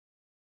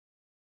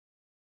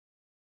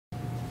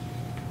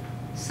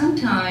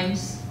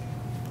Sometimes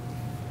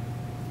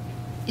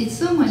it's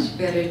so much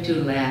better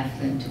to laugh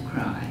than to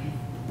cry.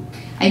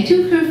 I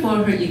took her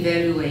for her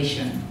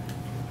evaluation.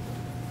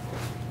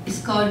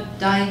 It's called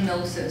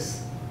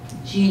diagnosis,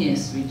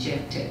 genius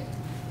rejected.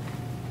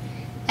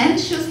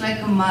 Anxious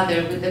like a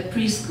mother with a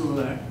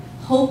preschooler,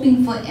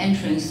 hoping for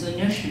entrance to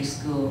nursery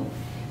school,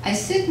 I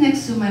sit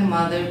next to my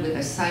mother with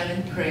a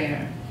silent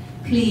prayer.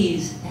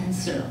 Please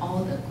answer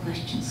all the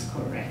questions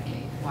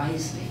correctly,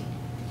 wisely.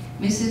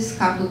 Mrs.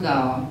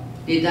 Kakugawa,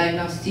 the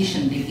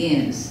diagnostician,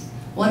 begins.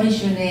 What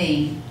is your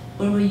name?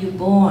 Where were you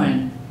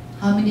born?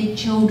 How many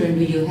children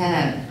do you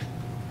have?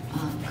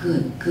 Ah,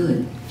 good,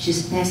 good.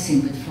 She's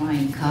passing with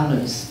flying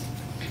colors.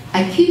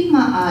 I keep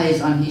my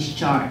eyes on his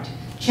chart,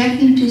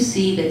 checking to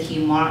see that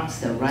he marks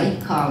the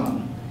right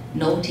column,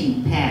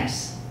 noting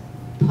pass,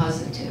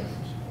 positive,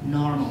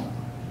 normal.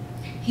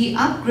 He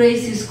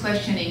upgrades his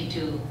questioning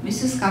to,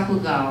 Mrs.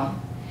 Kakugawa,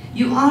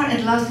 you are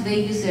at Las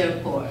Vegas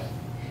Airport.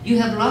 You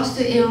have lost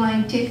the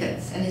airline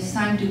tickets and it's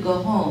time to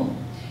go home.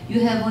 You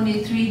have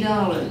only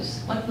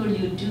 $3. What will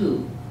you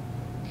do?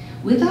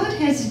 Without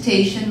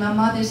hesitation, my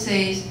mother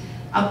says,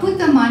 I'll put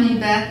the money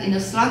back in the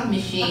slot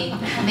machine,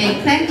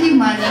 make plenty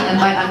money, and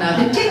buy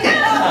another ticket.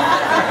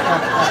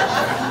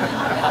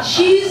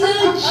 She's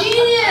a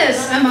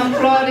genius! I'm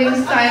applauding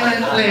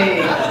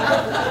silently.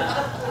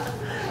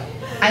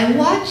 I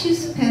watch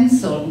his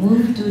pencil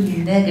move to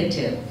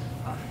negative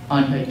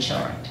on her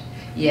chart.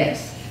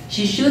 Yes,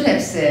 she should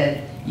have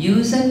said,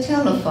 use a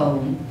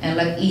telephone and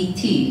let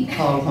E.T.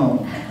 call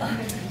home.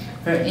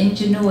 Her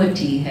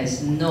ingenuity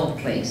has no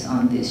place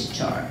on this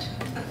chart.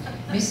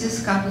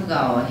 Mrs.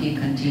 Kakugawa, he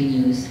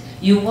continues,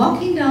 you're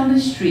walking down the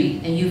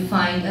street and you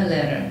find a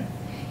letter.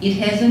 It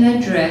has an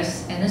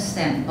address and a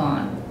stamp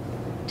on.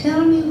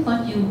 Tell me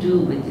what you do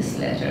with this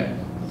letter.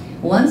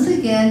 Once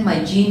again,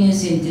 my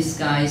genius in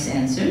disguise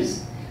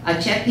answers, I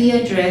check the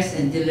address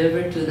and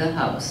deliver to the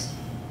house.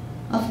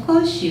 Of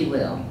course she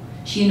will.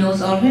 She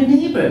knows all her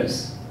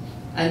neighbors.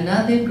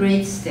 Another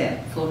great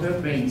step for her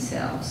brain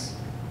cells.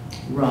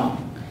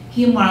 Wrong.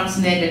 He marks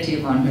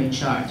negative on her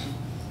chart.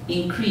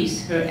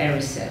 Increase her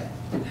Aricept.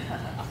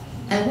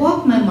 I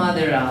walk my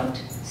mother out,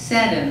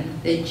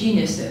 saddened that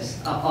geniuses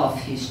are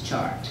off his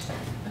chart.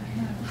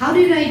 How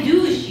did I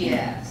do, she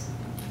asks.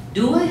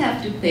 Do I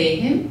have to pay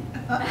him?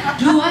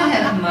 Do I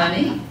have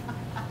money?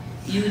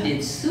 You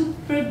did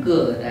super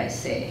good, I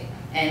say.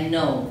 And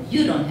no,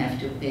 you don't have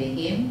to pay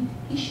him.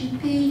 He should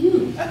pay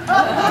you.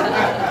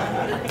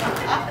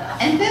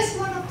 And that's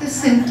one of the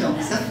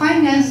symptoms. The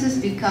finances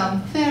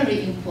become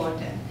very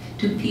important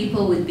to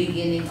people with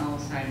beginning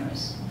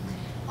Alzheimer's.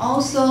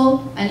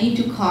 Also, I need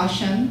to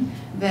caution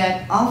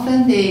that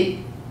often they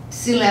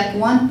select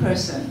one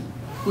person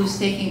who's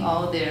taking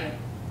all their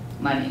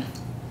money.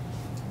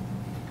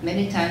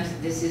 Many times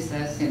this is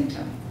a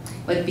symptom.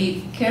 But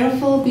be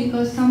careful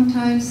because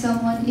sometimes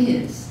someone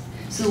is.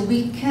 So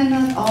we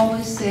cannot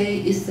always say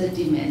it's the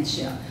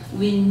dementia.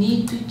 We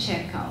need to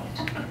check out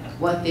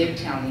what they're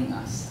telling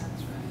us.